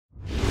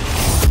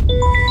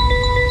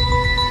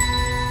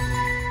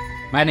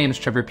My name is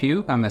Trevor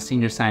Pugh. I'm a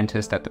senior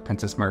scientist at the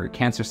Princess Margaret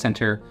Cancer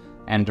Centre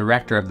and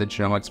director of the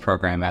genomics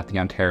program at the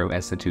Ontario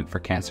Institute for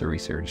Cancer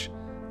Research.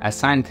 As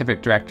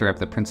scientific director of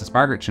the Princess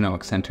Margaret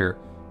Genomics Centre,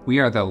 we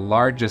are the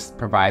largest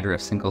provider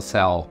of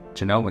single-cell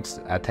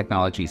genomics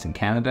technologies in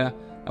Canada,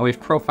 and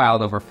we've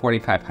profiled over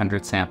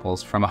 4,500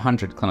 samples from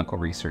 100 clinical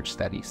research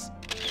studies.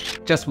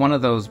 Just one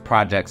of those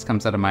projects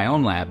comes out of my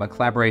own lab, a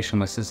collaboration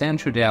with Suzanne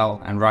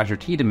Trudel and Roger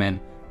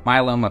Tiedemann,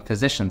 myeloma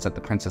physicians at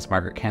the Princess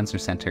Margaret Cancer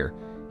Centre.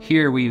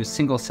 Here we use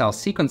single-cell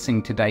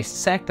sequencing to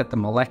dissect at the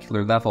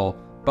molecular level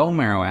bone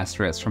marrow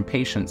astrocytes from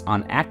patients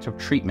on active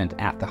treatment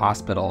at the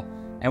hospital,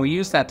 and we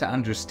use that to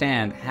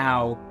understand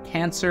how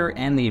cancer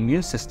and the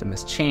immune system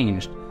is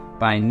changed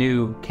by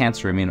new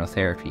cancer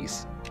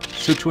immunotherapies.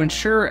 So to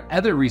ensure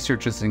other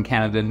researchers in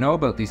Canada know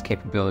about these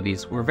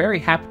capabilities, we're very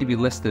happy to be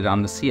listed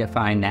on the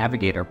CFI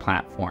Navigator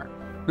platform,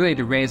 really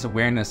to raise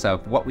awareness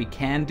of what we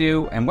can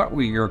do and what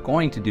we are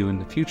going to do in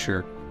the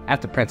future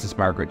at the Princess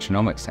Margaret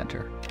Genomics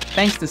Centre.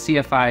 Thanks to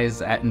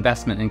CFI's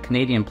investment in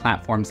Canadian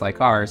platforms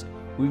like ours,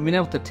 we've been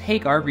able to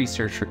take our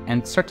research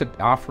and start to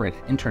offer it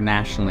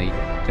internationally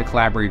to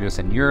collaborators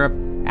in Europe,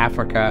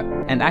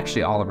 Africa, and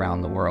actually all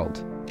around the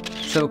world.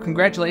 So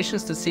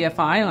congratulations to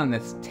CFI on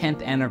this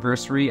 10th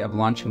anniversary of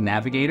launching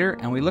Navigator,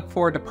 and we look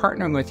forward to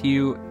partnering with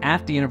you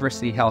at the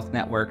University Health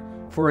Network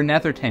for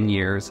another 10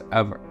 years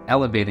of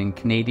elevating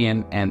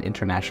Canadian and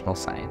international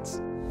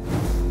science.